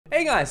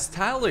Hey guys,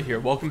 Tyler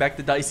here. Welcome back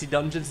to Dicey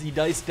Dungeons, the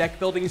dice deck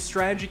building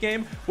strategy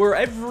game where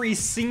every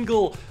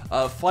single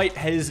fight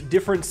has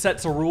different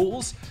sets of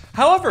rules.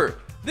 However,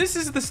 this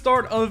is the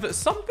start of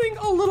something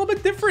a little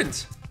bit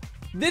different.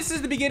 This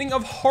is the beginning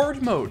of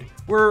hard mode,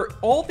 where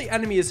all the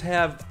enemies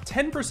have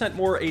 10%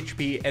 more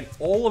HP and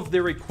all of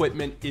their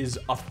equipment is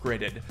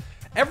upgraded.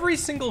 Every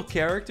single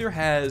character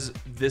has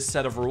this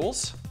set of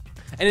rules,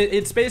 and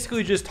it's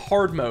basically just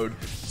hard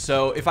mode.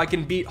 So if I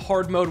can beat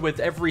hard mode with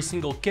every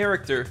single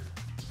character,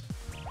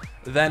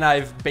 then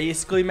I've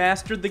basically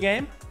mastered the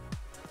game.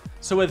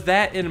 So with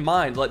that in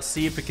mind, let's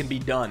see if it can be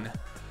done.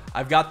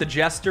 I've got the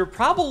Jester.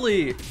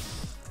 Probably,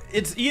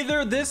 it's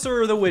either this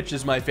or the Witch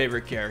is my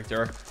favorite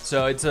character.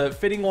 So it's a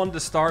fitting one to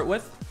start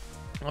with.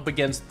 Up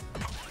against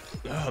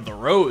the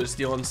Rose,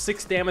 dealing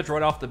 6 damage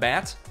right off the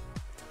bat.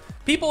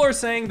 People are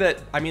saying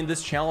that, I mean,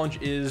 this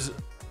challenge is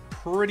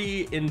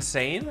pretty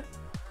insane.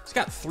 It's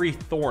got 3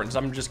 thorns.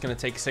 I'm just gonna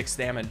take 6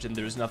 damage and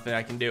there's nothing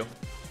I can do.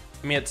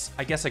 I mean,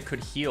 I guess I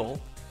could heal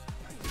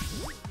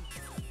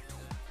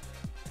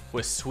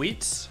with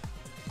sweets.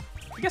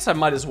 I guess I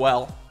might as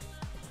well.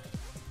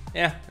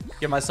 Yeah,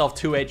 give myself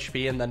 2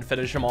 HP and then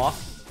finish him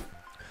off.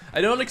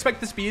 I don't expect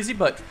this to be easy,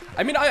 but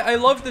I mean, I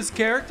love this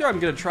character. I'm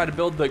gonna try to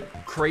build the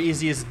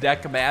craziest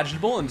deck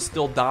imaginable and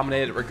still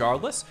dominate it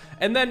regardless.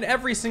 And then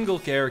every single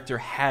character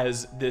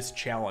has this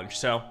challenge,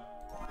 so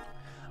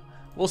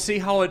we'll see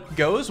how it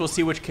goes. We'll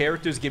see which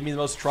characters give me the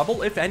most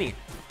trouble, if any.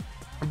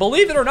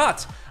 Believe it or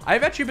not,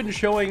 I've actually been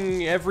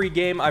showing every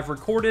game I've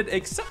recorded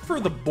except for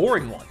the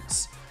boring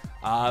ones.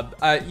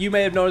 You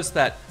may have noticed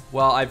that,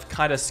 well, I've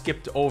kind of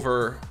skipped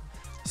over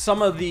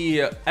some of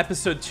the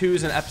episode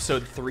 2s and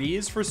episode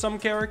 3s for some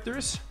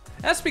characters.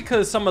 That's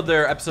because some of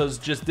their episodes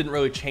just didn't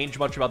really change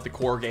much about the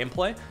core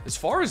gameplay. As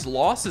far as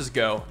losses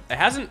go, it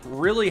hasn't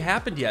really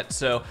happened yet,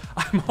 so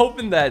I'm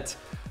hoping that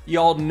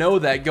y'all know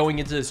that going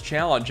into this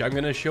challenge. I'm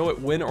going to show it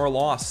win or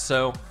loss,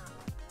 so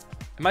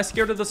am I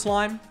scared of the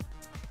slime?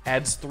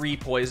 Adds 3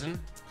 poison.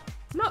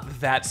 I'm not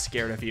that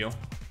scared of you,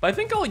 but I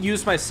think I'll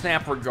use my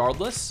snap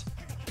regardless,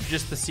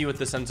 just to see what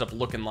this ends up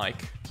looking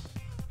like.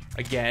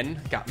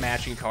 Again, got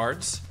matching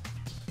cards,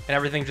 and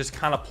everything just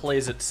kind of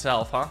plays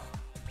itself, huh?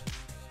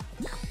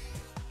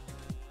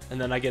 And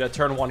then I get a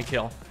turn 1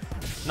 kill.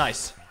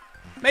 Nice.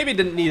 Maybe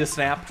didn't need a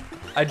snap.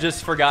 I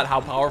just forgot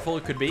how powerful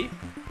it could be.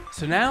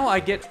 So now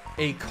I get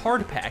a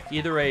card pack,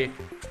 either a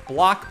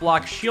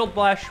block, shield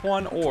blast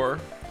one, or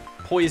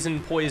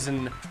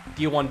poison,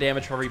 deal 1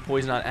 damage for every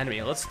poison on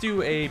enemy. Let's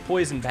do a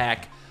poison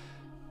pack.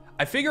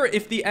 I figure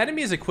if the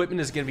enemy's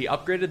equipment is going to be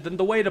upgraded, then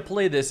the way to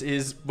play this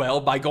is, well,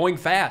 by going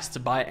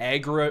fast, by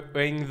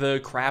aggroing the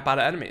crap out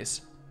of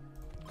enemies.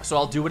 So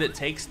I'll do what it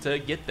takes to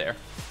get there.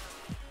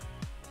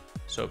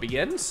 So it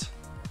begins.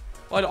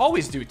 Well, I'd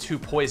always do 2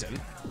 poison.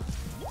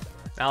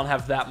 I don't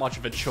have that much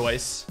of a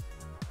choice.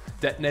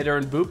 Detonator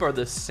and Boop are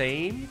the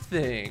same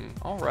thing.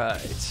 All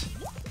right.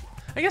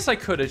 I guess I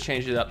could have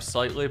changed it up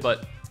slightly,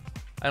 but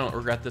I don't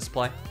regret this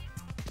play.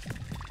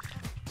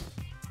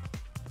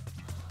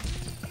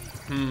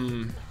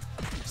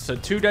 So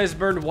 2 dice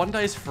burned, 1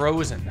 dice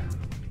frozen.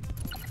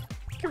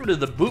 Get rid of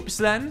the boops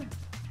then.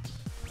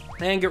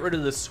 And get rid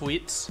of the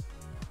sweets.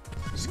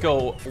 Just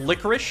go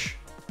licorice.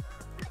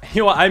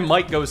 You know what? I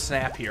might go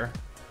snap here.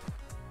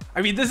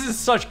 I mean, this is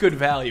such good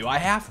value. I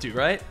have to,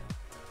 right?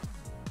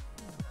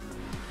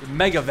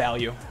 Mega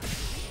value.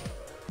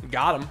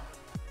 Got him.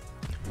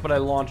 But I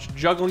launched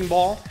Juggling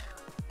Ball.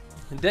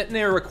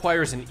 Detonator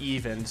requires an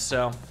even,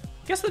 so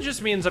I guess that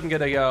just means I'm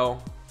gonna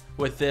go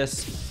with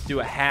this,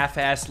 do a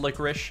half-assed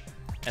licorice,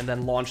 and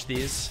then launch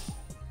these.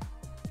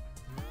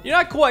 You're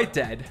not quite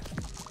dead,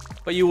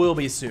 but you will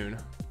be soon.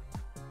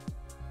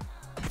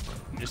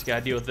 You just gotta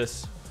deal with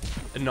this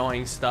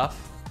annoying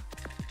stuff.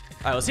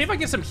 All right, let's see if I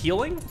get some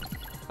healing.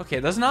 Okay,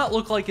 it does not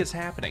look like it's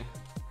happening.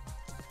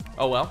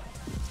 Oh well.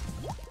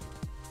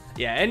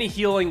 Yeah, any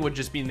healing would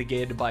just be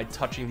negated by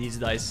touching these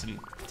dice and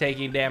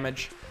taking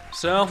damage.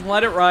 So,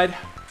 let it ride.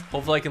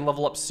 Hopefully I can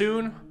level up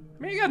soon.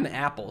 I mean, I got an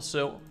apple,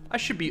 so I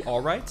should be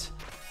all right.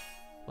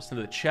 Listen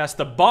to the chest.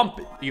 The bump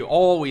you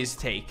always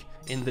take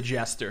in the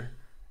Jester.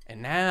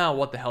 And now,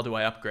 what the hell do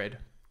I upgrade?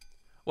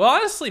 Well,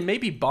 honestly,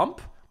 maybe bump,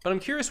 but I'm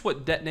curious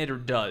what Detonator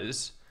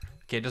does.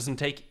 Okay, it doesn't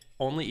take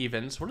only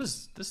evens. What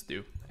does this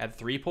do? Add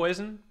 3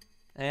 poison?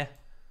 Does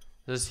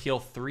this heal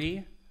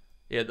 3?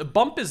 Yeah, the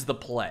bump is the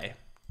play,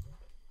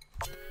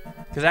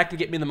 because that can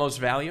get me the most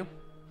value.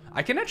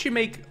 I can actually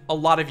make a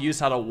lot of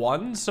use out of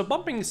 1s, so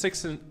bumping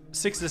 6s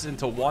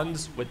into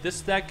 1s with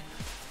this deck,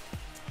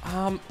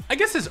 I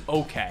guess is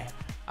okay.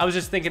 I was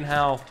just thinking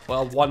how,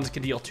 well, 1s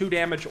can deal 2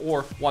 damage,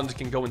 or 1s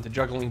can go into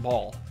Juggling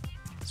Ball.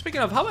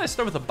 Speaking of, how about I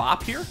start with a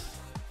bop here?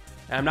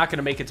 And I'm not going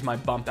to make it to my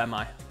bump, am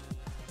I?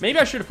 Maybe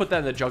I should have put that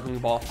in the Juggling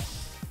Ball.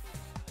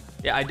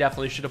 Yeah, I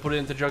definitely should have put it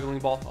into Juggling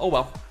Ball. Oh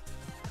well.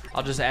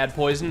 I'll just add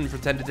poison and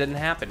pretend it didn't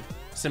happen.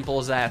 Simple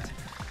as that.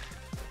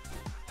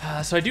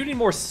 So I do need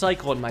more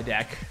cycle in my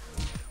deck.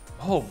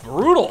 Oh,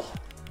 brutal.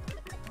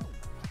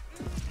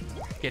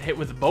 Get hit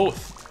with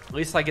both. At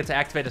least I get to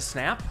activate a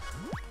snap.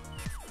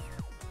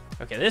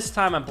 Okay, this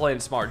time I'm playing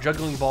smart.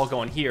 Juggling ball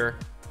going here.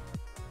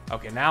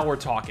 Okay, now we're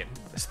talking.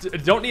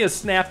 Don't need a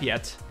snap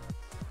yet.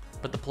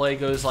 But the play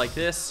goes like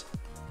this.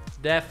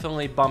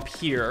 Definitely bump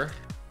here.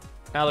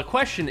 Now the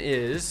question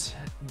is,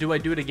 do I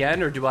do it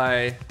again or do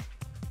I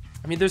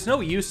mean, there's no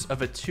use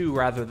of a 2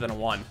 rather than a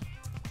 1.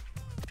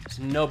 There's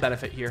no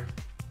benefit here.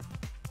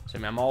 So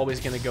I'm always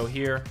going to go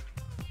here.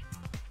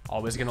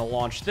 Always going to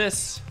launch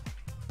this.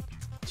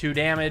 2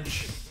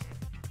 damage.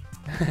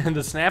 And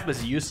the snap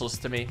is useless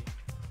to me.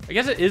 I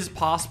guess it is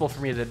possible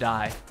for me to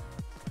die.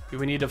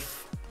 We need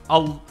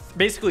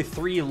basically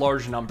 3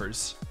 large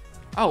numbers.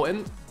 Oh,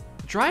 and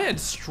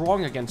Dryad's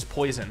strong against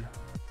poison.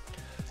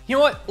 You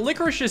know what?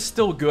 Licorice is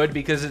still good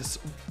because it's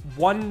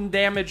 1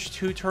 damage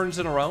 2 turns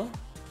in a row.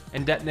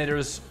 And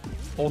Detonator's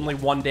only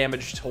 1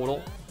 damage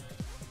total.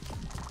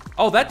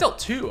 Oh, that dealt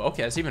 2.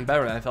 Okay, that's even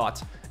better than I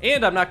thought.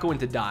 And I'm not going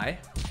to die.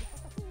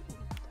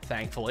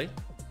 Thankfully.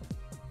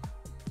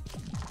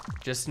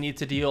 Just need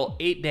to deal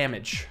 8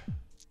 damage.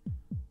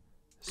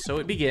 So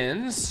it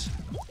begins.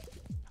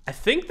 I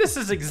think this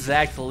is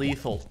exact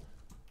lethal.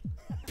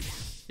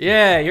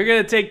 Yeah, you're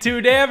gonna take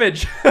 2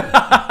 damage.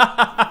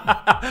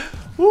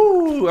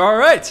 Woo, all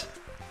right.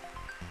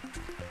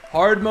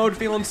 Hard mode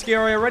feeling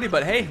scary already,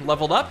 but hey,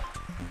 leveled up.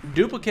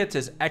 Duplicate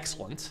is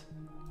excellent.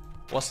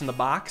 What's in the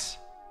box?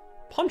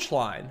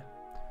 Punchline.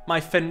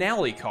 My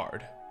finale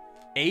card.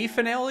 A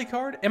finale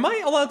card? Am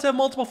I allowed to have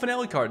multiple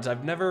finale cards?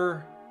 I've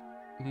never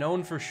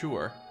known for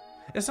sure.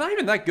 It's not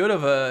even that good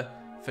of a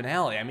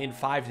finale. I mean,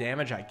 5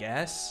 damage, I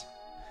guess.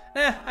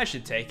 I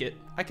should take it.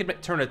 I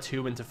could turn a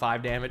 2 into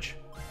 5 damage.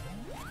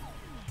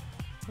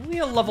 Only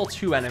a level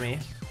 2 enemy.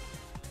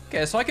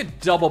 Okay, so I could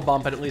double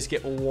bump and at least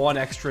get 1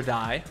 extra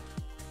die.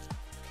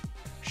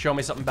 Show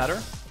me something better.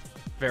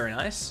 Very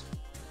nice.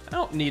 I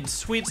don't need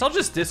sweets. I'll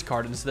just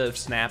discard instead of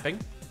snapping.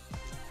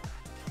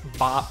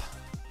 Bop.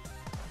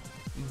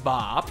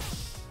 Bop.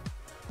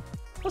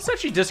 Let's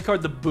actually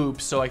discard the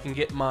boop so I can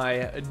get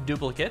my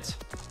duplicate.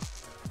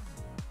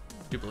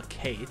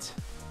 Duplicate.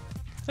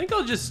 I think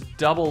I'll just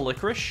double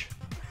licorice.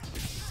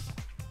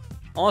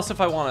 Unless if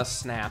I want to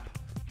snap.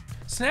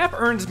 Snap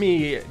earns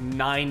me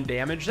 9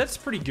 damage. That's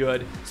pretty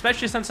good,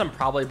 especially since I'm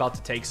probably about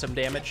to take some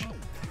damage.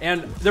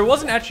 And there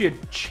wasn't actually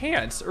a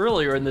chance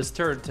earlier in this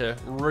turn to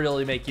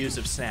really make use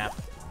of snap.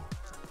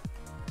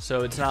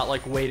 So it's not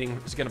like waiting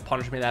is going to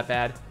punish me that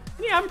bad.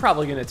 Yeah, I'm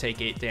probably going to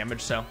take 8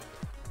 damage, so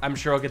I'm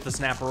sure I'll get the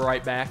snap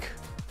right back.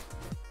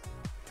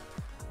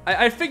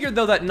 I figured,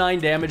 though, that 9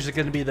 damage is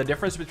going to be the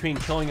difference between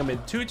killing him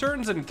in 2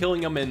 turns and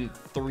killing him in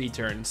 3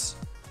 turns.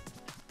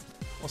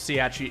 We'll see,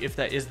 actually, if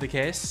that is the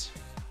case.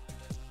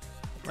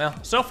 Well,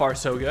 so far,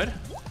 so good.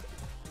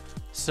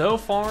 So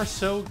far,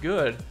 so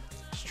good.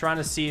 Just trying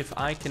to see if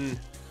I can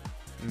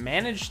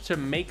manage to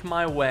make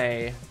my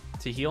way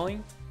to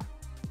healing.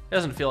 It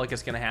doesn't feel like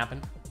it's going to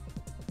happen.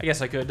 I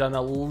guess I could have done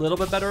a little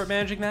bit better at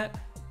managing that.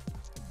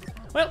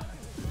 Well,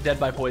 dead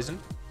by poison.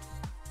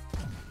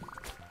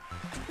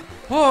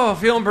 Oh,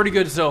 feeling pretty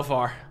good so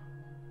far.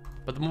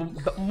 But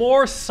the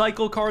more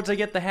cycle cards I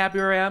get, the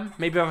happier I am.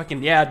 Maybe if I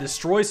can, yeah,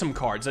 destroy some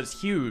cards. That's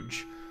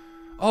huge.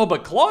 Oh,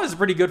 but Claw is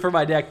pretty good for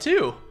my deck,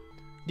 too.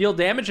 Deal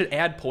damage and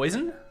add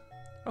poison?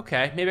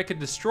 Okay, maybe I could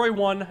destroy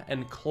 1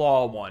 and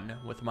Claw 1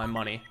 with my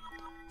money.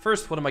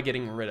 First, what am I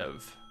getting rid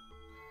of?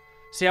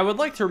 See, I would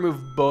like to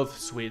remove both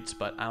sweets,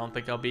 but I don't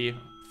think I'll be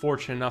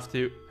fortunate enough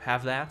to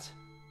have that.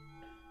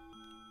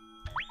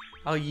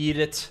 I'll yeet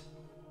it.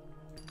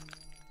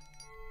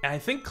 And I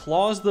think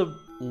Claw's the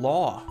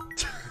law.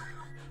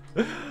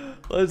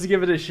 Let's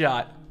give it a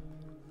shot.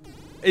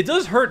 It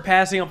does hurt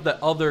passing up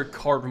the other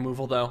card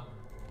removal, though.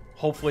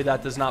 Hopefully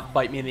that does not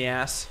bite me in the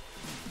ass.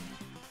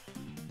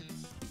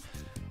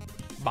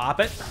 Bop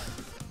it.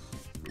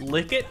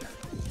 Lick it.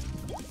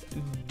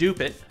 Dupe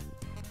it.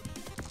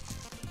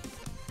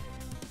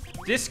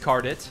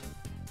 Discard it.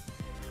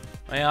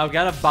 Well, I've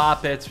got to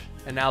bop it.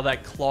 And now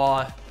that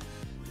Claw.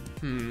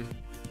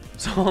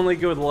 So I'll only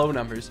go with low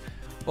numbers.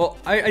 Well,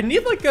 I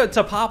need like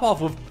to pop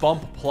off with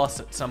Bump Plus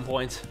at some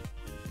point.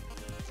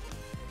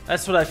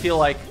 That's what I feel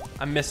like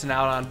I'm missing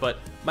out on, but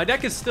my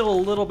deck is still a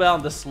little bit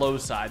on the slow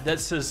side.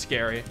 This is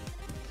scary.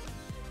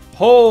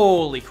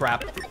 Holy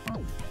crap.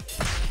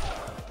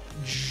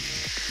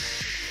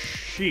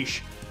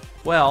 Sheesh.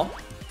 Well,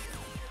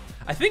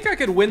 I think I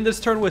could win this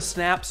turn with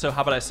Snap, so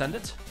how about I send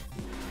it?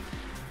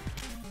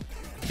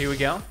 Here we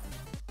go.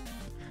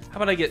 How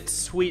about I get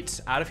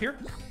Sweets out of here?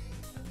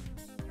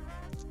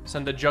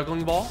 Send a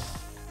Juggling Ball.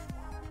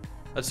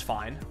 That's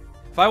fine.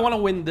 If I want to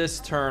win this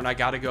turn, I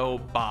gotta go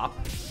Bop.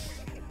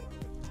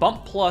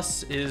 Bump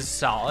Plus is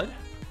solid.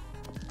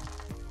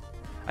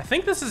 I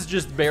think this is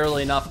just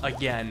barely enough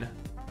again.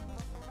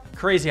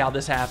 Crazy how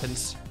this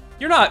happens.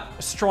 You're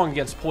not strong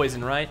against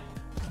poison, right?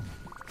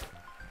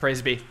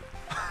 Praise be.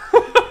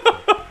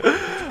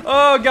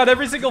 Oh god,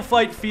 every single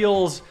fight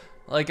feels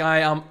like I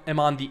am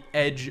on the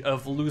edge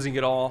of losing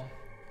it all.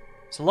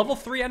 So level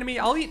 3 enemy,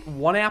 I'll eat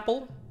 1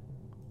 apple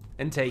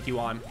and take you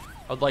on.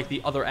 I would like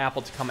the other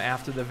apple to come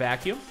after the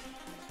vacuum.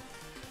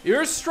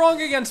 You're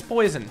strong against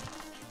poison.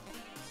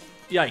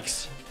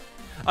 Yikes.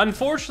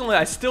 Unfortunately,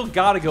 I still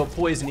gotta go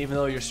poison even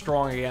though you're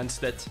strong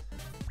against it.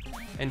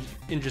 And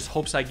in just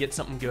hopes I get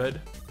something good.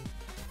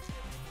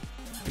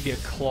 Maybe a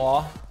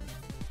claw.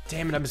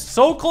 Damn it, I'm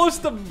so close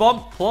to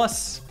bump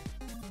plus.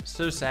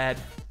 So sad.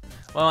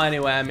 Well,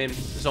 anyway, I mean,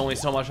 there's only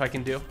so much I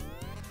can do.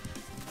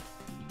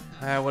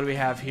 Alright, what do we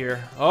have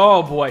here?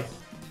 Oh, boy.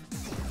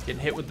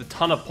 Getting hit with a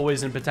ton of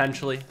poison,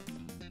 potentially.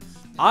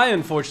 I,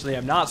 unfortunately,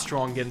 am not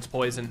strong against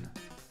poison.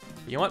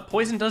 You know what?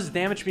 Poison does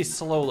damage me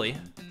slowly.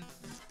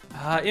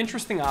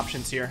 Interesting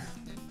options here.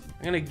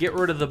 I'm gonna get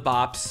rid of the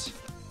bops.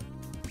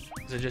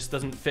 Because it just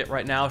doesn't fit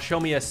right now. Show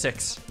me a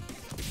 6.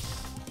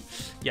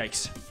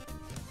 Yikes.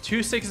 2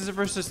 6s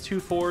versus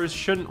 2 4s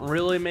shouldn't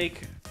really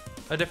make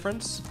a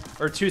difference.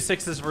 Or 2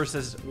 6s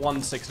versus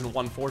 1 6 and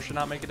 1 4 should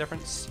not make a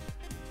difference.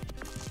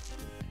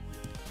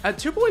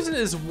 2 poison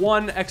is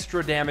 1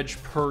 extra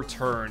damage per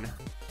turn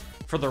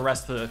for the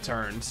rest of the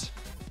turns.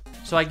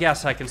 So I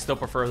guess I can still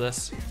prefer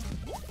this.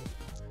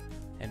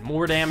 And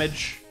more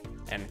damage.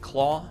 And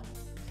claw.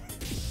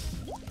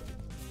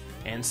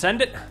 And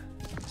send it.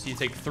 So you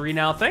take 3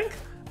 now, think?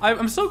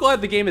 I'm so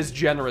glad the game is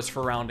generous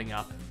for rounding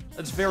up.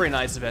 That's very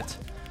nice of it.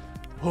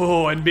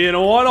 Oh, and being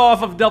a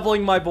one-off of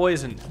doubling my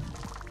poison.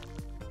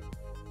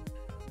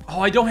 Oh,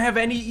 I don't have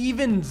any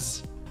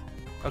evens.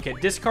 Okay,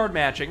 discard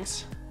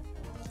matchings.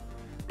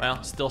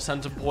 Well, still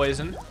send some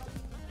poison.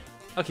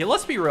 Okay,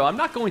 let's be real. I'm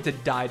not going to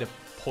die to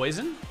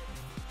poison.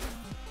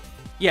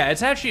 Yeah,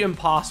 it's actually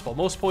impossible.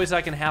 Most poison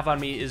I can have on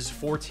me is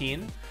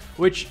 14,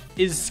 which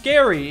is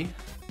scary,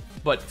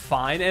 but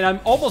fine. And I'm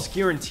almost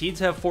guaranteed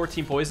to have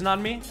 14 poison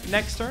on me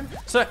next turn.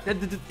 So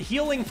the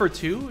healing for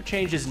 2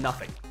 changes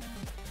nothing.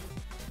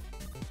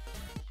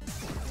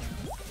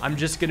 I'm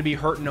just going to be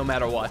hurt no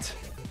matter what.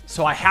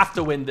 So I have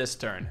to win this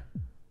turn.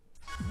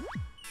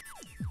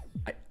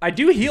 I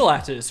do heal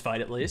after this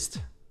fight, at least.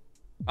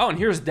 Oh, and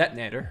here's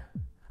Detonator.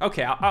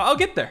 Okay, I'll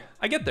get there.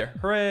 I get there.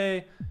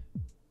 Hooray.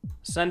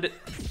 Send it.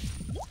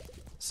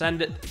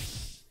 Send it.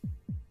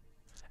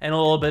 And a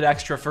little bit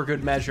extra for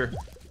good measure.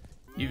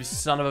 You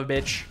son of a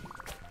bitch.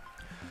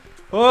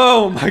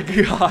 Oh my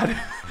god.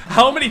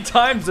 How many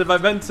times have I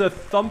been to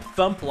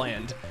Thump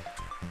land?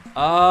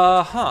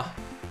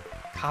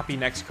 Copy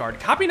next card.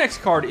 Copy next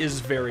card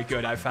is very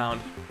good, I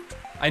found.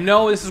 I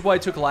know this is what I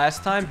took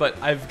last time, but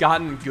I've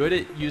gotten good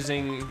at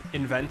using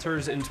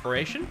Inventor's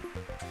Inspiration.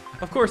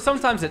 Of course,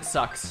 sometimes it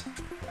sucks.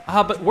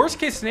 But worst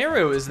case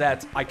scenario is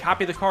that I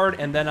copy the card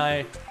and then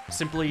I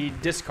simply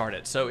discard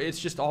it. So it's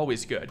just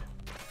always good.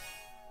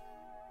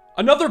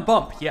 Another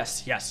bump.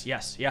 Yes, yes,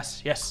 yes,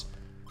 yes, yes.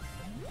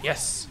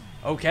 Yes.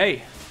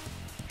 Okay.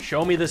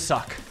 Show me the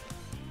suck.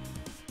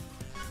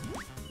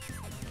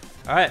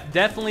 All right,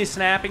 definitely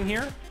snapping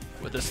here.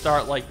 With a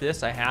start like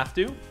this, I have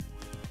to.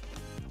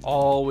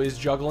 Always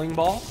juggling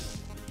ball.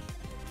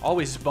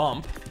 Always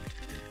bump.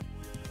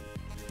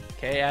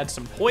 Okay, add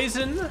some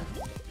poison.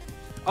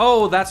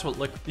 Oh, that's what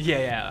look.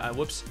 Yeah,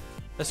 whoops.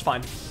 That's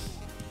fine.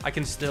 I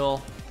can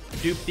still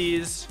dupe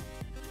these.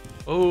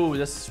 Oh,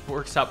 this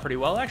works out pretty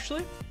well,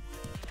 actually.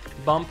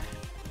 Bump.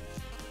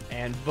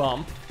 And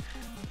bump.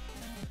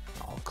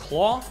 I'll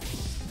claw.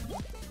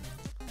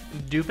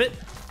 Dupe it.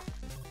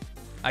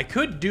 I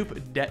could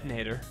dupe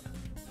Detonator.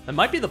 That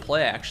might be the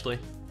play, actually.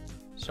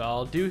 So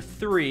I'll do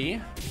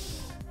 3.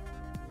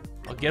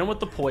 I'll get him with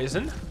the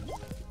poison.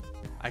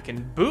 I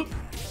can boop.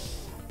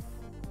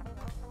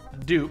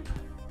 Dupe.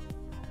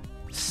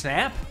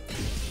 Snap.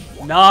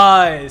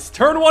 Nice.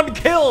 Turn 1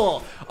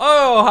 kill.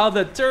 Oh, how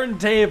the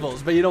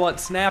turntables. But you know what?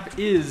 Snap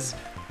is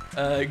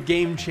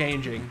game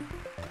changing.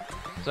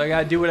 So I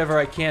gotta do whatever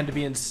I can to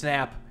be in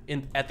Snap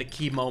at the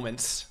key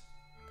moments.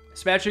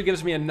 This actually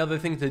gives me another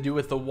thing to do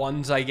with the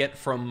ones I get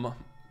from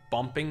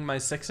bumping my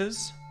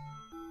 6s.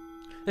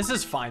 This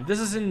is fine. This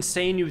is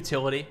insane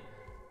utility.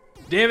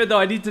 Damn it, though,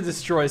 I need to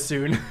destroy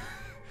soon.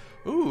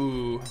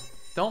 Ooh,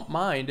 don't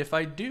mind if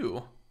I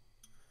do.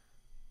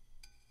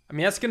 I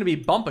mean, that's going to be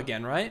bump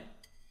again, right?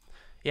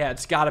 Yeah,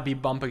 it's got to be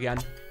bump again.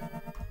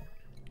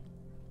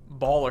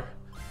 Baller.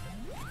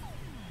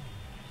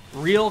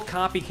 Real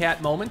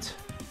copycat moment.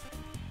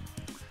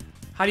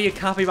 How do you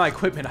copy my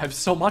equipment? I have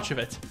so much of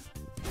it.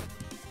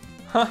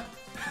 Huh.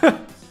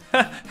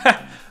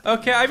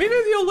 Okay, I mean,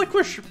 the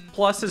Licorice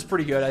Plus is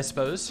pretty good, I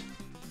suppose.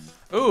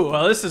 Ooh,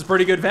 well, this is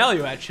pretty good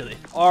value, actually.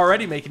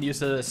 Already making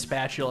use of the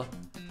spatula.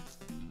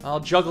 Well,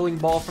 juggling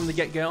ball from the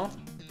get-go.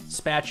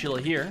 Spatula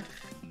here.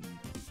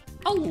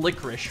 A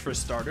Licorice for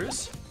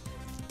starters.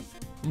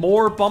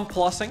 More bump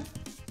plussing.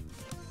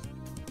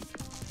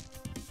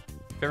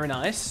 Very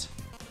nice.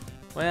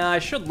 Well, I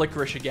should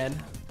Licorice again.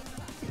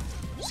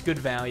 It's good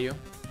value.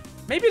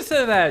 Maybe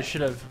instead of that, I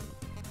should have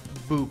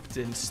booped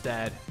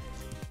instead.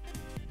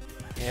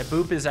 Yeah,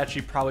 boop is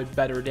actually probably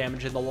better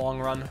damage in the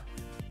long run.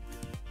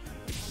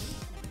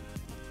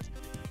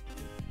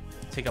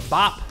 Take a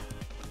bop.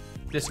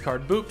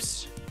 Discard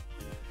boops.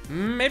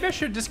 Maybe I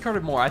should have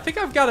discarded more. I think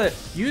I've got to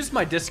use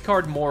my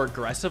discard more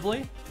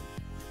aggressively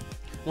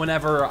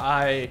whenever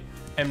I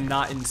am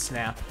not in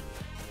Snap.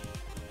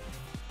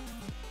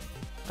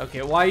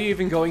 Okay, why are you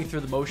even going through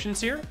the motions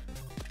here?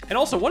 And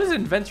also, what does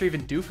Inventor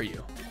even do for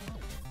you?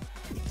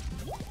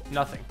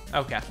 Nothing.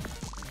 Okay.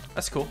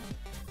 That's cool.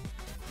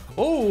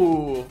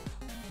 Oh,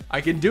 I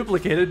can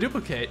duplicate a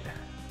duplicate.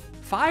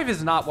 5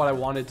 is not what I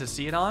wanted to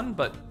see it on,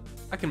 but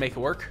I can make it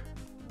work.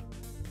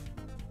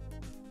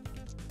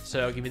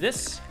 So give me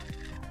this.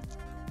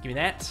 Give me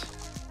that.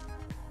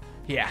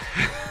 Yeah.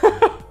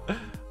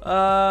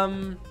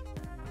 Well,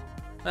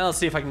 let's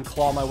see if I can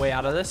claw my way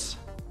out of this.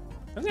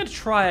 I'm gonna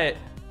try it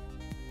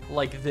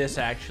like this,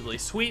 actually.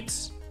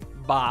 Sweets,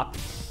 bop.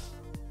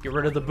 Get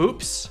rid of the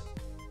boops.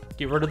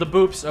 Get rid of the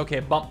boops. Okay,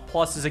 bump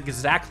plus is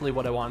exactly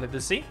what I wanted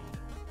to see.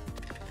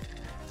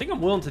 I think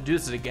I'm willing to do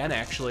this again,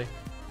 actually.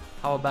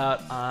 How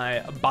about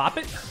I bop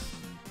it?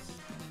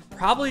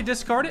 Probably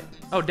discard it.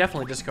 Oh,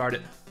 definitely discard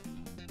it.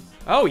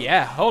 Oh,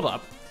 yeah. Hold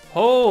up.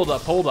 Hold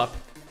up. Hold up.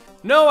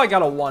 No, I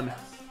got a 1.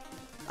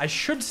 I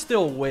should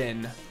still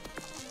win.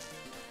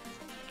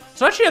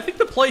 So actually, I think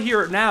the play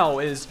here now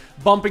is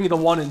bumping the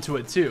 1 into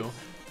it, too.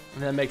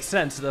 And that makes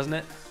sense, doesn't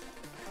it?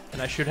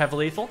 And I should have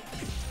lethal.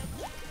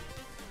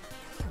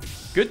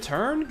 Good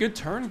turn. Good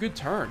turn. Good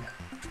turn.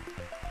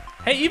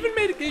 Hey, even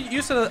made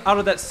use out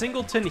of that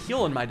singleton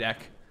heal in my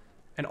deck.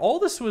 And all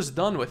this was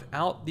done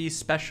without the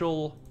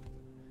special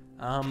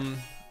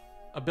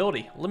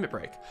ability, Limit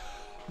Break.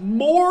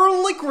 More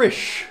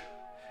licorice.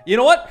 You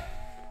know what?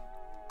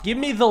 Give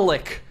me the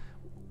lick.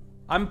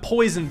 I'm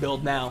poison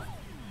build now.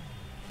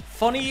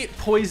 Funny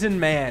poison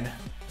man.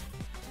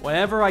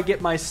 Whenever I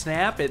get my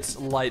snap, it's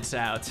lights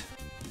out.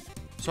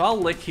 So I'll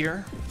lick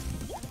here.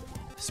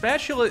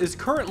 Spatula is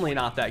currently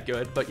not that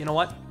good, but you know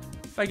what?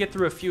 If I get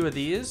through a few of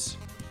these,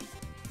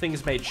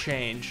 things may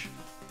change.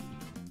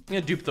 I'm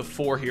gonna dupe the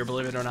 4 here,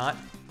 believe it or not.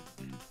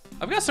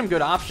 I've got some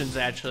good options,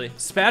 actually.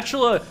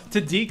 Spatula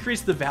to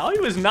decrease the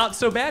value is not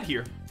so bad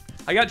here.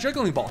 I got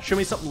Juggling Ball. Show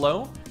me something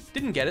low.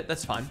 Didn't get it.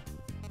 That's fine.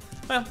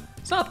 Well,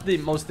 it's not the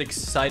most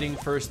exciting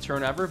first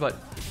turn ever, but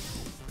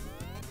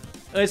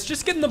it's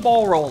just getting the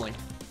ball rolling.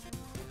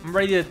 I'm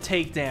ready to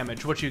take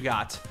damage. What you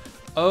got?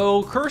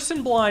 Oh, Curse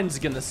and Blind's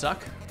gonna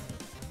suck.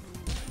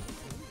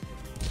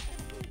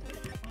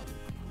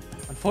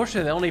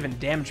 Unfortunately, they don't even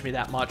damage me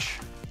that much.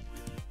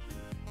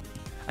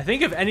 I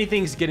think if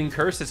anything's getting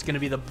cursed, it's going to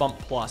be the bump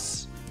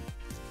plus.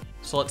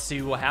 So let's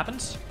see what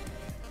happens.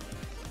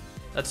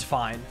 That's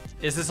fine.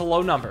 Is this a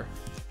low number?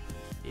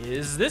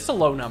 Is this a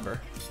low number?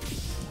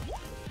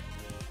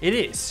 It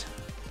is.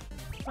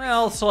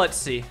 Well, so let's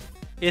see.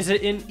 Is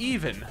it an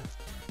even?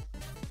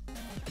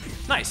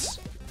 Nice.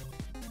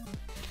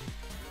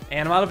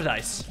 And I'm out of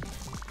dice.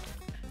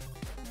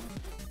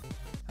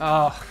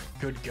 Oh,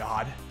 good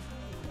God.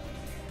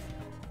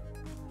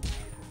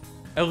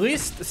 At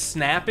least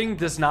snapping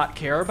does not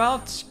care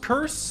about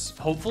curse,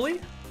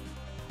 hopefully.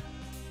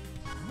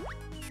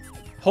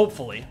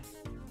 Hopefully.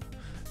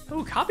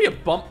 Oh, copy a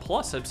bump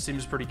plus, that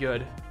seems pretty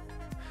good.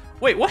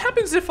 Wait, what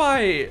happens if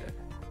I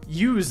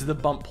use the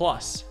bump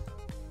plus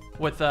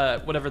with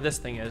whatever this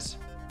thing is?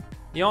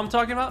 You know what I'm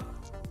talking about?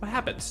 What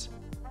happens?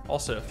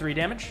 Also, 3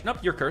 damage? Nope,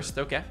 you're cursed,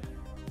 okay.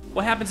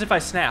 What happens if I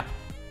snap?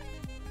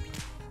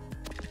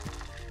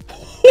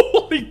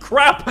 Holy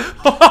crap!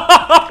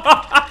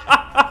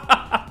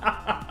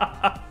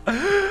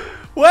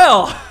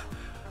 Well,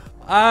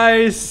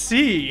 I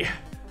see.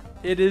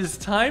 It is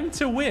time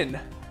to win.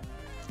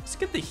 Let's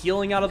get the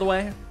healing out of the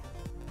way.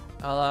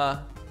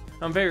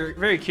 I'm very,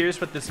 very curious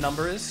what this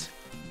number is.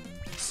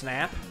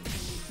 Snap.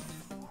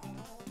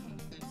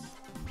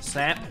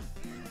 Snap.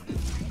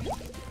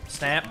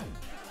 Snap.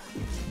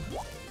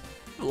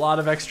 A lot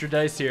of extra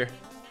dice here.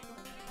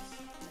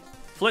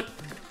 Flip.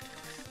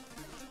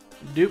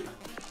 Dupe.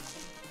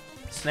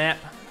 Snap.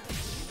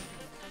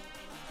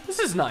 This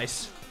is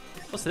nice.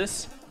 What's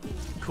this?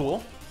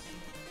 Cool.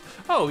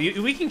 Oh,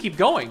 we can keep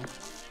going.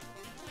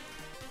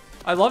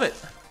 I love it.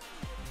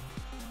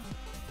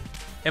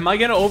 Am I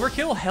gonna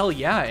overkill? Hell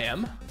yeah, I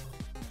am.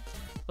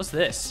 What's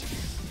this?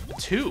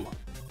 2.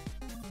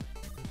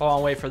 Hold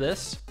on, wait for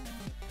this.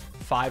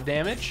 5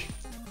 damage.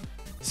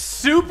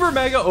 Super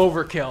mega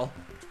overkill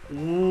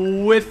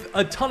with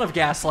a ton of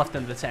gas left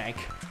in the tank.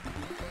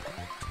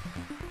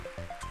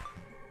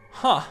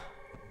 Huh.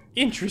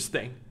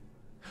 Interesting.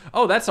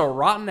 Oh, that's a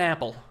rotten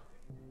apple.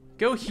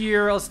 Go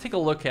here. Let's take a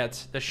look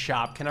at the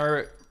shop. Can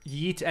I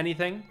yeet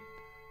anything?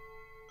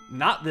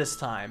 Not this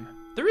time.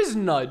 There is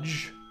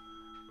nudge,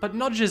 but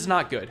nudge is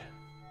not good.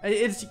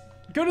 It's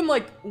good in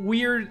like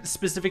weird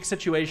specific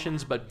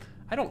situations, but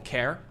I don't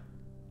care.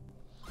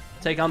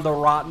 Take on the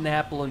rotten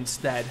apple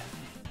instead.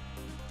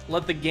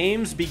 Let the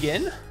games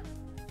begin.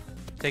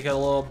 Take a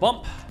little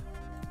bump.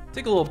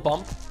 Take a little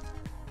bump.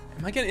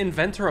 Am I gonna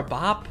inventor a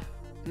bop?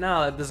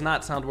 No, that does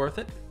not sound worth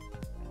it.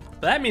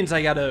 But that means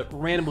I gotta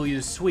randomly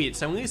use sweet,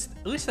 so at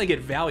least I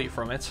get value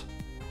from it.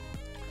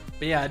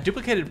 But yeah,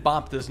 duplicated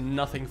bop does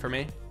nothing for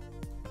me.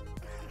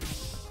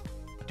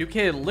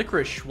 Duplicated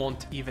licorice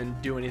won't even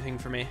do anything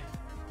for me.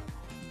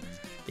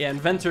 Yeah,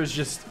 inventor is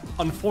just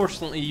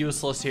unfortunately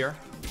useless here,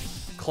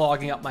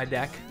 clogging up my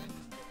deck.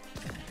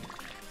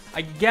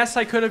 I guess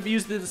I could have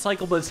used the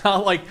cycle, but it's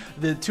not like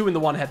the 2 and the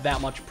 1 had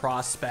that much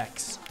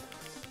prospects.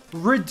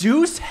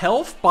 Reduce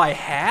health by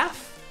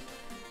half?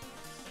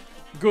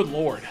 Good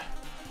lord.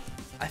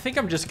 I think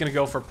I'm just gonna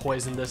go for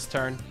poison this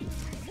turn,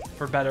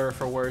 for better or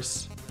for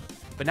worse.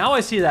 But now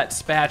I see that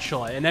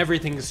spatula and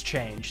everything's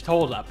changed.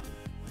 Hold up.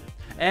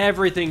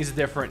 Everything's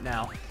different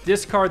now.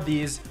 Discard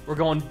these. We're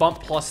going bump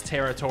plus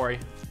territory.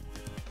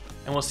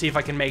 And we'll see if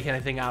I can make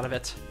anything out of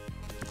it.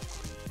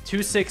 2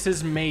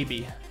 6s,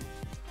 maybe.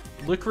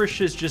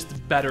 Licorice is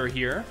just better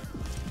here.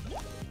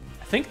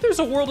 I think there's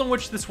a world in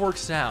which this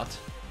works out.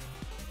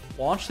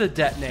 Launch the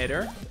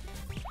detonator.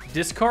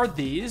 Discard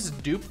these.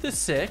 Dupe the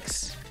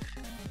 6.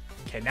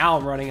 Okay, now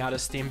I'm running out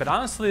of steam, but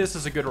honestly, this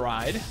is a good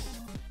ride.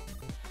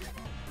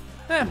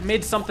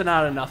 Made something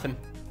out of nothing.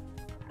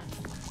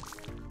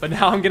 But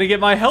now I'm gonna get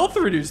my health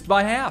reduced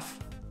by half.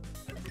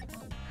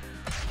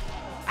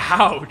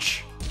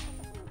 Ouch.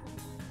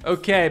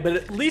 Okay, but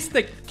at least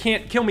they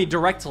can't kill me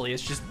directly.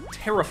 It's just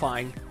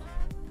terrifying.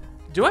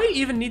 Do I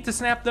even need to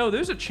snap, though?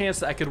 There's a chance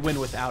that I could win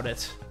without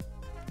it.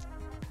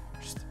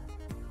 Just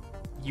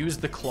use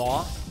the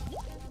claw.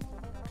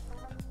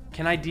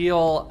 Can I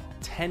deal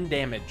 10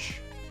 damage?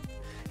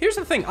 Here's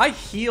the thing. I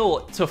heal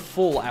to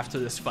full after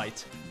this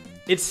fight.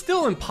 It's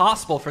still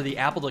impossible for the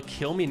apple to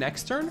kill me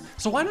next turn,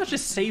 so why not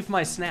just save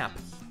my snap?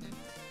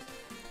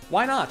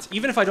 Why not?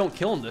 Even if I don't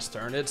kill him this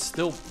turn, it's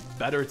still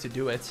better to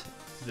do it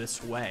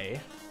this way.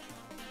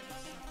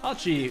 I'll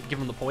actually give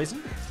him the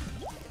poison.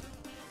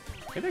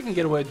 Maybe I can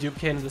get away with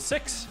duplicating the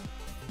 6.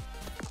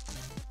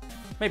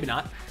 Maybe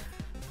not.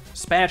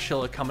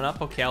 Spatula coming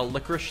up. Okay, I'll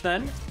licorice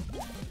then.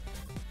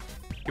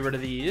 Get rid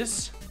of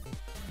these.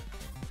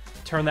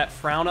 Turn that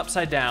frown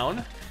upside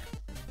down.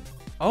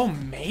 Oh,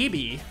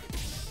 maybe.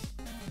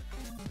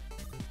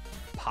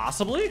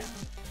 Possibly.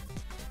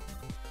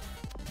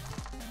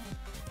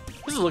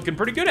 This is looking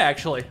pretty good,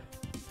 actually.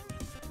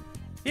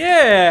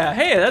 Yeah,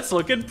 hey, that's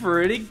looking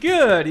pretty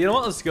good. You know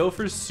what? Let's go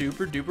for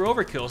super duper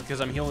overkills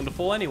because I'm healing to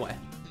full anyway.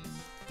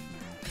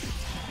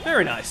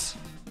 Very nice.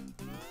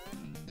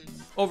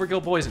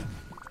 Overkill poison.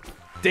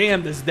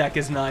 Damn, this deck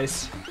is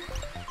nice.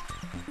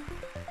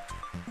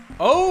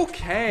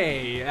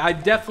 Okay, I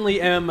definitely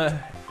am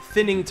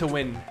thinning to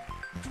win.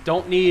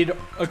 Don't need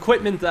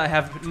equipment that I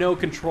have no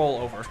control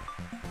over.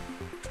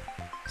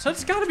 So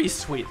it's gotta be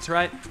sweets,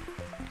 right?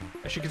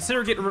 I should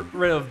consider getting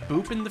rid of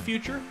Boop in the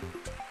future,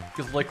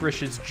 because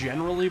Licorice is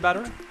generally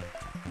better.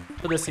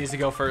 But this needs to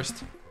go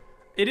first.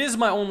 It is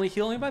my only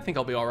healing, but I think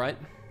I'll be alright.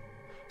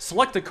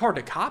 Select a card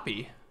to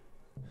copy.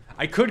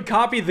 I could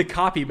copy the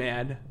copy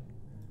man.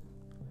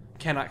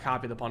 Cannot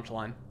copy the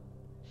punchline.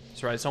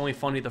 That's right, it's only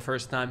funny the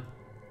first time.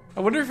 I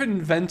wonder if an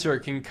inventor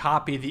can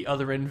copy the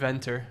other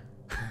inventor.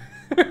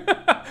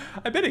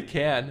 I bet it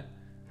can.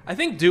 I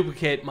think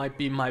duplicate might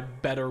be my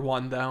better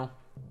one, though.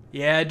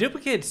 Yeah,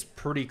 duplicate's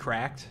pretty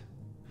cracked.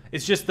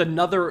 It's just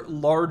another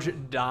large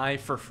die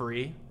for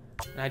free.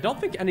 And I don't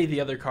think any of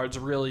the other cards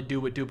really do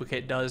what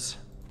duplicate does.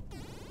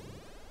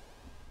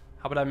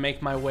 How about I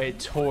make my way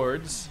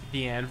towards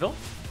the anvil?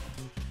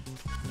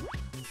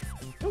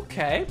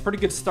 Okay, pretty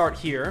good start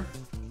here.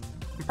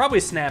 I'm probably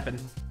snapping.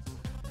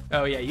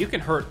 Oh yeah, you can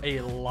hurt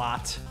a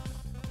lot.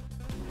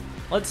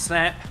 Let's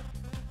snap.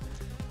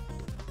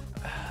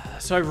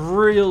 So I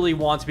really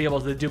want to be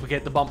able to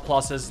duplicate the bump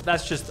pluses.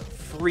 That's just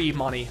free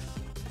money.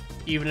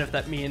 Even if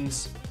that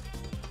means,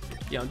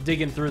 you know,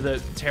 digging through the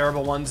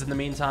terrible ones in the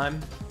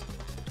meantime.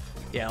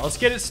 Yeah, let's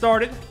get it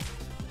started.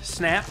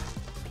 Snap.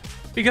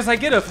 Because I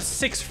get a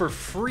 6 for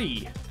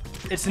free.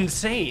 It's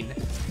insane.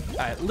 All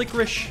right,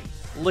 licorice,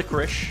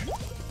 licorice.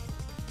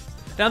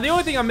 Now, the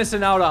only thing I'm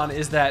missing out on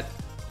is that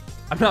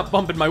I'm not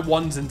bumping my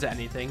 1s into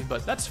anything,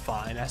 but that's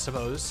fine, I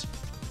suppose.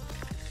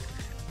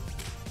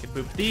 Can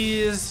boop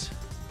these.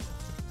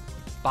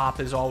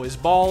 Bop is always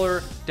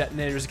baller.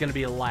 Detonator is going to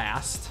be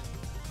last.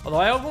 Although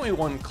I have only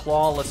 1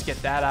 claw, let's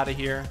get that out of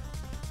here.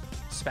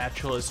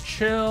 Spatula's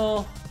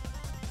chill.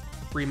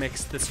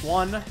 Remix this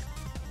one.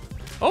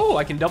 Oh,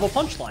 I can double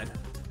punchline.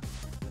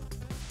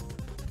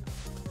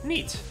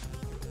 Neat.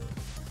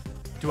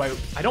 Do I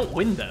don't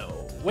win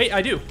though. Wait,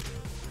 I do.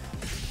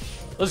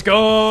 Let's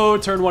go,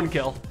 turn 1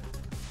 kill.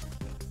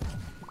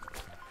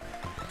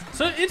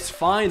 So it's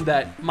fine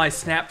that my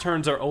snap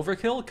turns are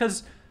overkill,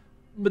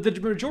 but the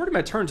majority of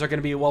my turns are going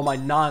to be, well, my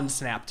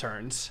non-snap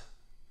turns.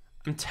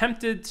 I'm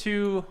tempted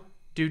to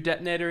do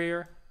detonator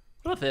here.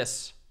 What about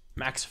this?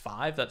 Max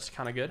 5, that's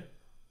kind of good.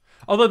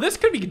 Although this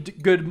could be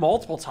good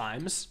multiple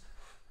times.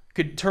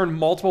 Could turn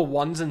multiple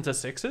 1s into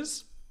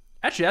 6s.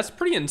 Actually, that's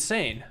pretty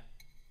insane.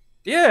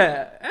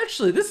 Yeah,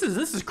 actually, this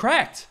is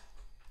cracked.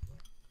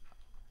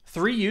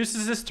 3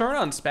 uses this turn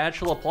on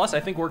Spatula Plus, I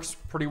think works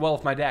pretty well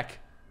with my deck.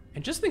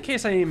 And just in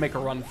case I need to make a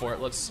run for it,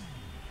 let's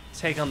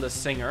take on the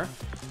Singer.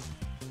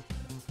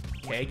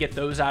 Okay, get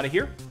those out of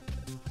here.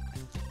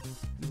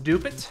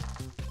 Dupe it.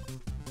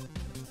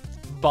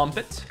 Bump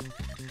it.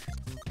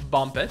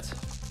 Bump it.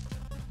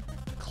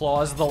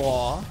 Claws the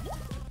law.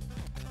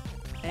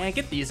 And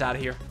get these out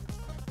of here.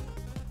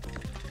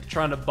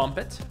 Trying to bump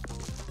it.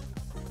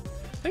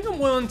 I think I'm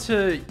willing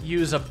to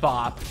use a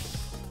bop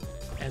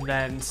and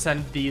then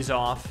send these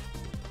off.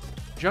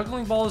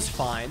 Juggling ball is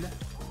fine.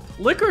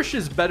 Licorice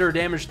is better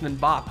damage than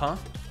bop, huh?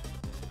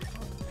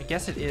 I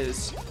guess it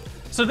is.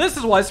 So this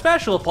is why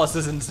Spatula Plus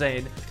is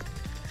insane.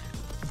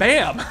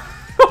 Bam!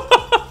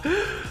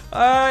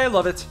 I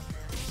love it.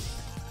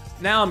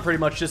 Now I'm pretty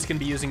much just gonna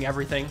be using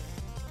everything.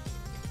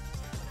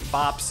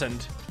 Bops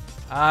and...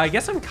 I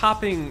guess I'm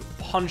copying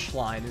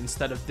Punchline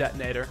instead of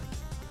Detonator.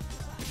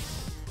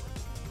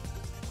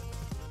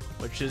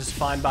 Which is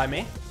fine by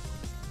me.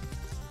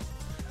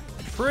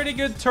 Pretty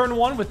good turn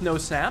 1 with no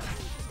snap.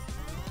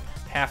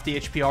 Half the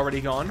HP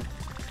already gone.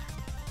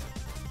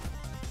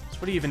 So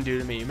what do you even do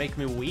to me? You make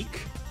me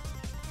weak?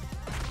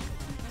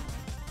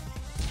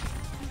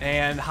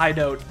 And high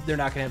note, they're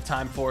not gonna have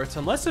time for it.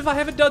 Unless if I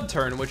have a dud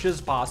turn, which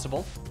is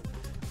possible.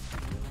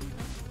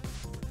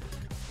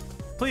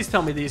 Please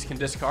tell me these can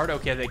discard.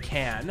 Okay, they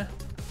can.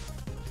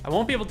 I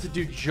won't be able to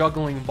do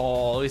Juggling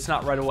Ball, at least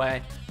not right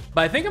away.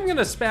 But I think I'm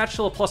gonna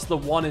Spatula Plus the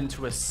 1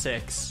 into a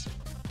 6.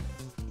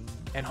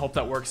 And hope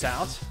that works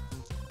out.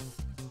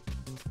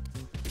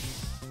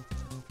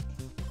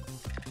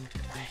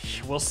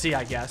 We'll see,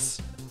 I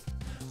guess.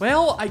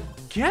 Well, I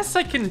guess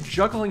I can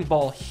Juggling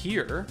Ball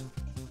here.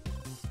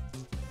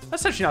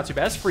 That's actually not too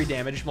bad. It's free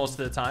damage most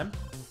of the time.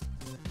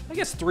 I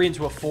guess 3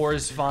 into a 4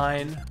 is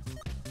fine.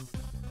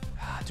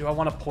 Do I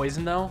want to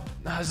poison, though?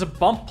 There's a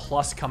Bump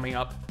Plus coming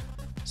up.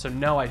 So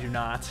no, I do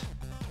not.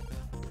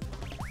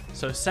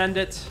 So send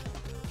it.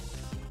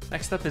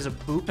 Next up is a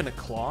Boop and a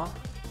Claw.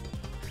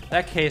 In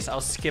that case,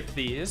 I'll skip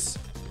these.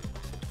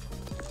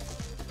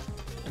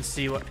 And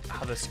see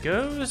how this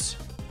goes.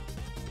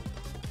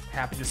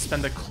 Happy to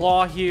spend a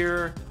Claw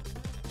here.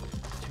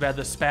 Too bad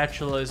the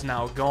Spatula is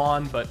now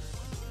gone, but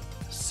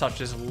such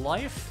is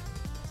life.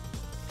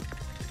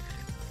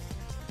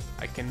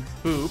 I can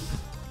Boop.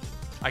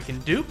 I can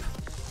Dupe.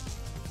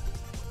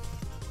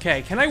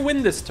 Okay, can I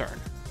win this turn?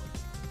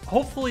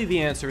 Hopefully the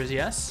answer is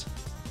yes.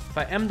 If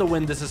I am to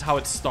win, this is how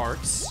it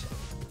starts.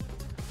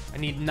 I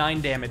need 9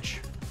 damage.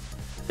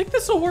 I think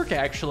this will work,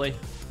 actually.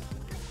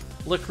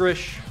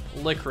 Licorice,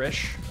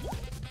 Licorice.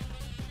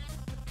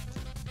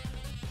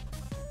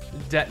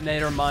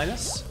 Detonator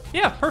minus.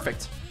 Yeah,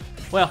 perfect.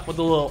 Well, with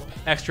a little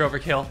extra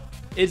overkill,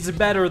 it's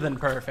better than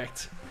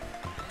perfect.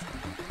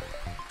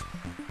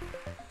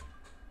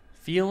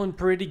 Feeling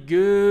pretty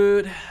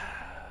good.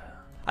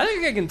 I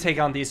think I can take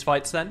on these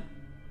fights then.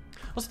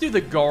 Let's do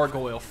the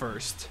Gargoyle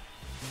first.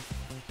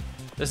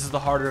 This is the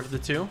harder of the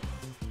two.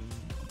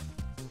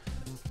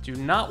 Do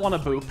not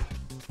want to Boop.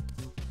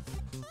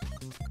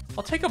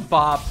 I'll take a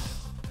Bop,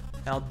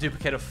 and I'll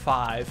duplicate a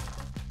 5.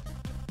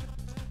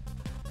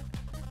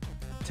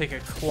 Take a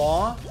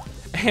Claw,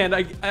 and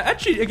I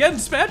actually, again,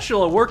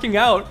 Spatula working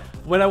out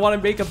when I want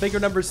to make a bigger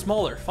number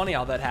smaller. Funny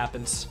how that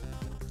happens.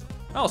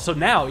 Oh, so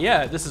now,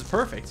 yeah, this is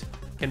perfect.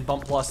 Can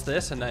Bump Plus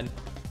this, and then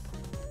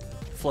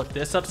flip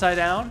this upside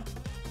down.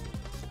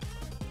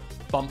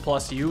 Bump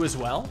Plus you as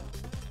well.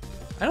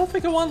 I don't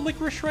think I want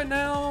Licorice right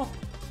now.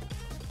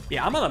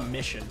 Yeah, I'm on a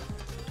mission.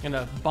 I'm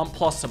gonna Bump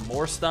Plus some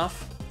more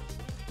stuff.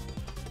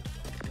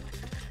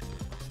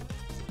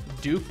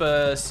 Dupe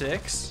a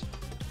 6.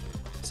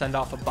 Send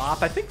off a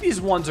Bop. I think these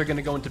ones are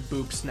gonna go into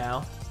Boops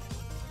now.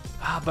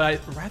 But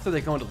I'd rather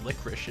they go into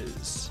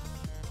Licorices.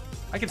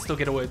 I can still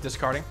get away with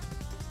discarding.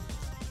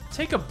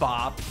 Take a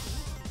Bop.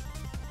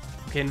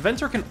 Okay,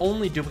 Inventor can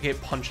only duplicate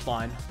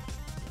Punchline.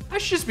 I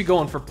should just be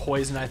going for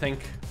Poison, I think.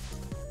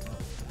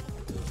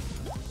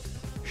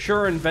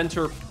 Sure,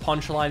 Inventor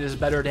Punchline is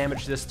better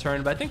damage this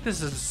turn, but I think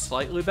this is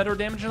slightly better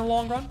damage in the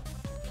long run.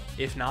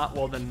 If not,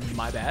 well then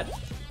my bad.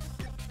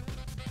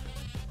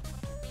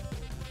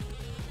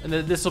 And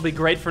then this will be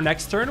great for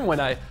next turn when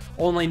I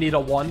only need a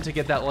 1 to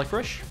get that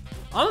Licorice.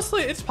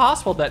 Honestly, it's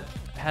possible that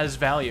has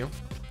value.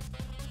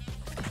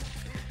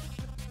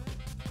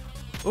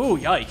 Ooh,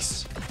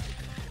 yikes.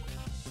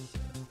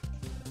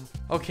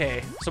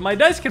 Okay, so my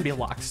dice can be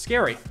locked.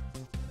 Scary.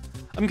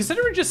 I'm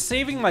considering just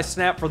saving my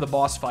snap for the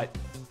boss fight.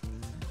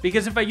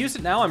 Because if I use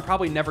it now, I'm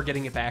probably never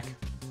getting it back.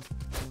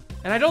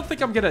 And I don't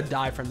think I'm gonna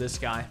die from this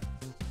guy.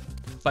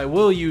 But I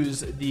will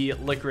use the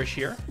Licorice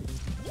here.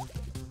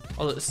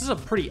 Although this is a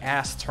pretty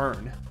ass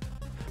turn.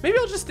 Maybe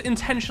I'll just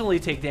intentionally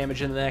take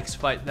damage in the next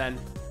fight then.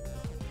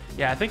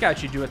 Yeah, I think I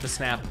actually do it to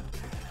snap.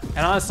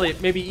 And honestly,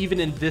 maybe even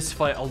in this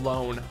fight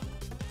alone,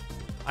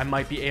 I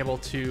might be able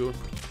to,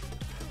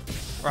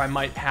 or I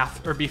might have,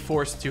 or be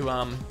forced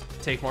to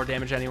take more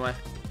damage anyway.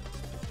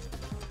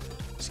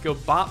 Let's go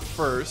Bop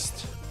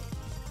first.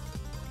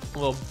 A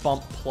little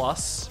Bump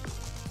Plus.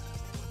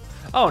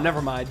 Oh,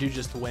 never mind. I do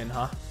just win,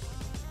 huh?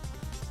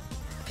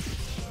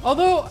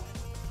 Although,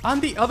 on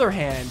the other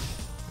hand,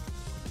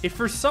 if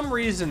for some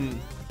reason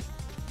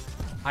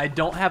I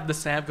don't have the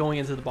snap going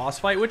into the boss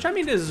fight, which I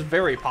mean is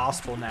very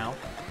possible now,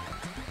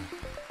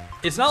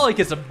 it's not like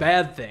it's a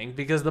bad thing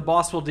because the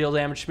boss will deal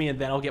damage to me and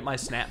then I'll get my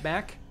snap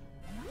back.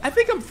 I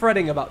think I'm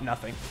fretting about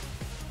nothing.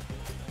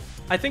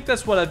 I think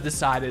that's what I've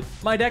decided.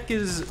 My deck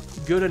is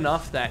good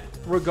enough that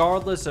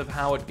regardless of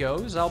how it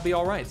goes, I'll be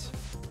all right.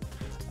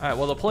 All right,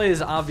 well, the play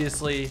is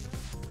obviously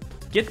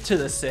get to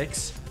the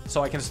 6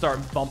 so I can start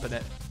bumping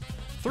it.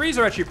 3s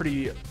are actually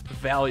pretty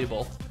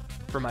valuable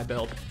for my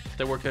build.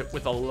 They work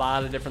with a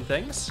lot of different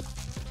things.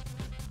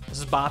 Let's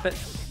just Bop it.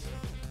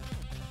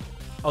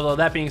 Although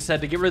that being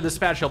said, to get rid of the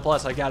Spatula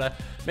Plus, I gotta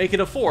make it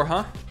a 4,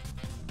 huh?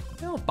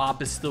 Well,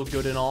 Bop is still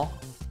good and all.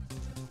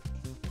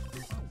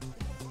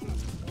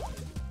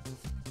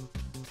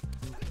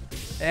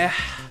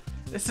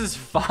 This is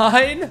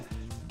fine,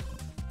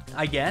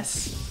 I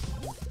guess.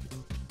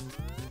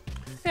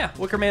 Yeah,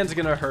 Wicker Man's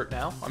gonna hurt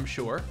now, I'm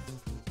sure.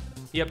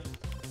 Yep.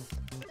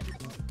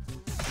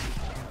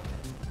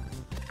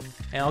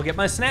 And I'll get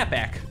my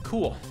snapback.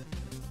 Cool.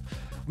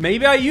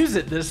 Maybe I use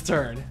it this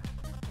turn.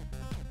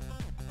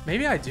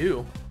 Maybe I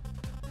do.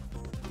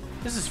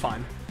 This is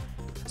fine.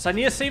 So I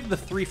need to save the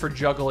 3 for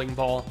Juggling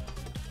Ball.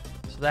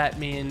 So that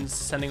means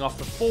sending off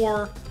the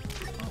 4,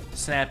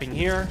 snapping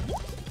here,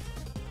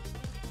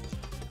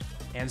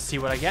 and see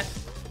what I get.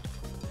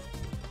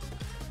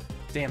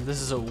 Damn, this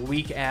is a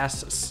weak-ass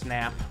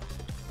snap.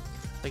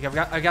 Like,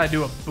 I gotta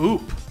do a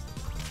boop.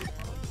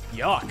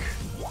 Yuck.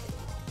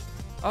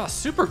 Oh,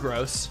 super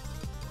gross.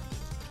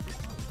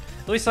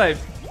 At least I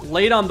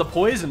laid on the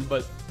poison,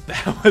 but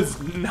that was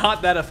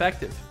not that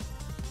effective.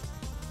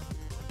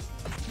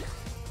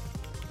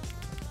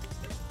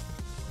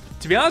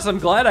 To be honest, I'm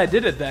glad I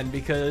did it then,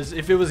 because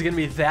if it was gonna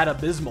be that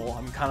abysmal,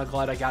 I'm kind of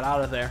glad I got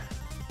out of there.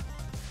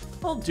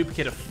 I'll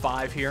duplicate a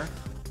 5 here.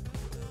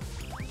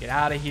 Get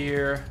out of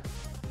here.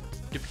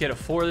 Duplicate a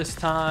 4 this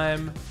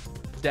time.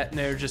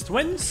 Detonator just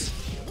wins.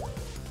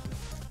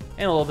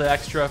 And a little bit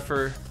extra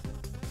for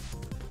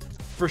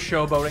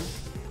showboating.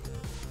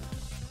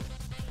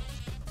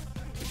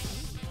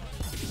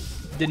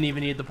 Didn't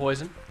even need the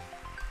poison.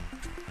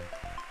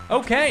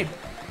 Okay,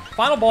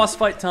 final boss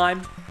fight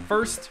time.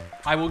 First,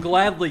 I will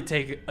gladly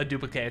take a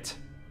duplicate.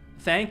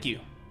 Thank you.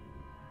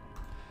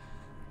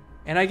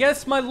 And I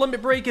guess my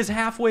limit break is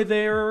halfway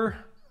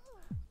there.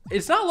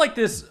 It's not like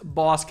this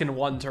boss can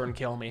one-turn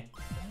kill me,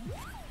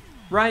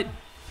 right?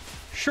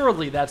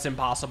 Surely that's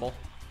impossible.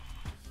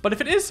 But if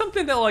it is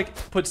something that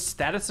like puts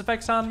status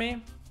effects on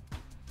me,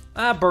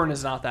 burn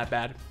is not that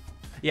bad.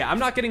 Yeah, I'm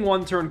not getting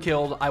one-turn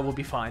killed. I will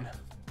be fine.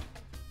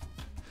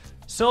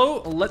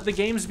 So let the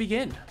games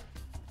begin.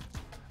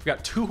 We've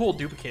got 2 whole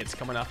duplicates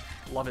coming up.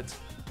 Love it.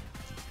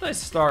 Let's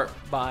start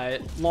by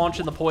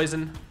launching the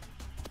poison.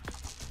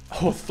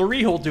 Oh,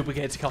 3 whole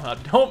duplicates coming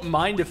up. Don't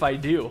mind if I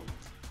do.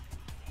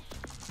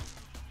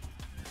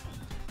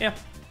 Yeah.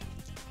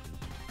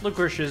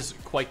 Licorice is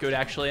quite good,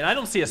 actually. And I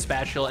don't see a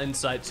spatula in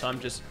sight, so I'm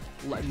just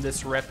letting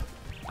this rip.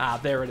 Ah,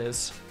 there it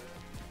is.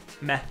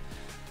 Meh.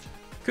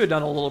 Could have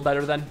done a little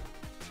better then.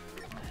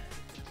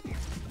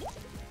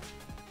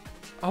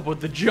 Oh,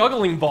 but the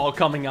juggling ball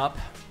coming up.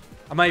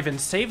 I might even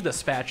save the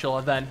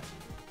spatula then.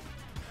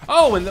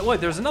 Oh, and wait,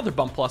 there's another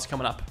bump plus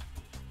coming up.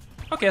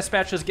 Okay, a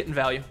spatula's getting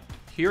value.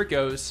 Here it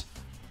goes.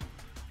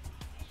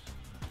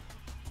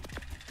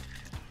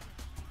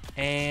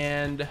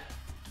 And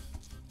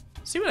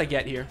see what I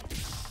get here.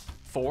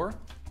 4.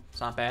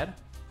 It's not bad.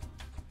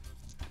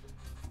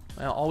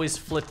 I'll always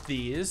flip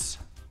these.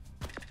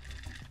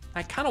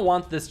 I kind of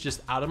want this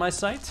just out of my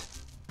sight.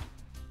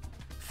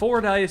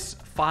 4 dice,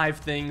 5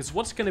 things.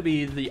 What's going to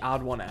be the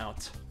odd one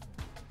out?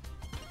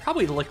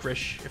 Probably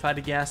Licorice, if I had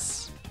to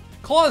guess.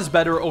 Claw is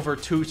better over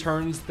 2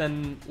 turns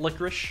than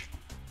Licorice.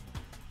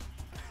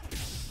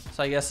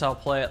 So I guess I'll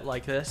play it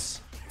like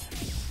this.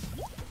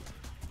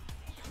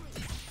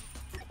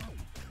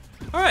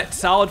 Alright,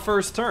 solid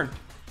first turn.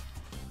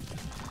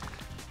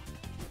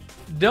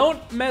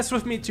 Don't mess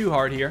with me too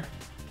hard here.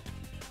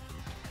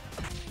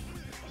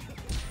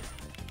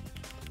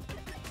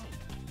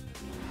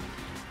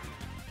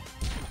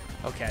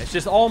 Okay, it's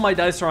just all my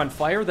dice are on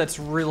fire. That's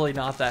really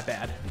not that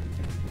bad.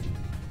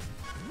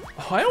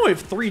 Oh, I only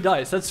have 3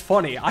 dice. That's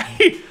funny.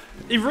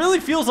 It really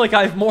feels like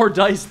I have more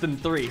dice than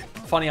 3.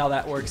 Funny how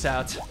that works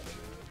out.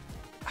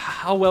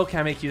 How well can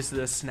I make use of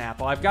this snap?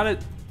 Well, I've got to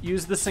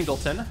use the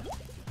singleton.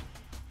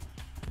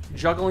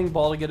 Juggling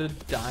ball to get a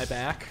die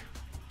back.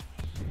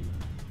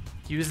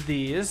 Use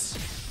these.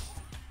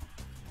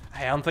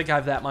 I don't think I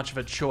have that much of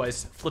a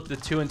choice. Flip the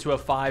 2 into a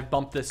 5,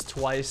 bump this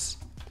twice.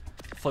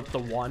 Flip the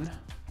 1.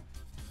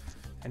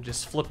 And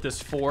just flip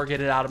this 4, get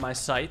it out of my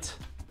sight.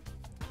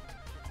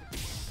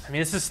 I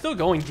mean, this is still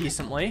going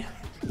decently.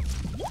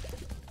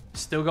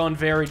 Still going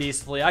very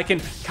decently. I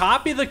can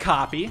copy the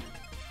copy.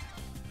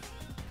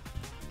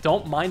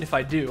 Don't mind if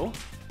I do.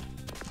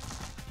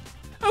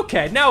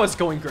 Okay, now it's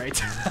going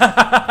great.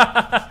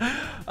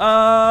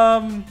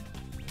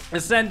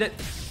 Ascend it.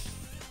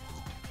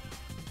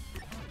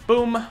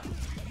 Boom.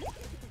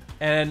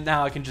 And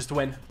now I can just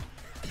win.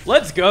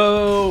 Let's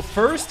go.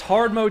 First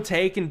hard mode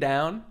taken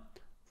down.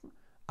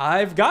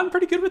 I've gotten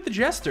pretty good with the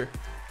Jester.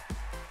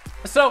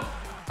 So,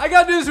 I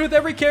gotta do this with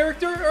every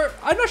character. Or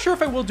I'm not sure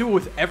if I will do it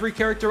with every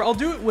character. I'll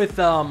do it with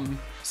some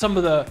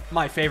of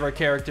my favorite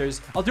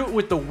characters. I'll do it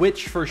with the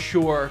Witch for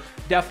sure.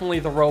 Definitely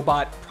the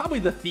Robot. Probably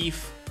the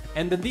Thief.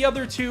 And then the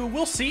other 2,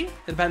 we'll see. It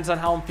depends on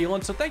how I'm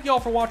feeling. So thank you all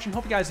for watching.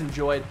 Hope you guys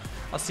enjoyed.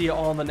 I'll see you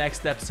all in the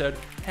next episode.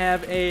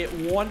 Have a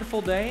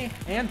wonderful day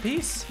and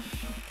peace.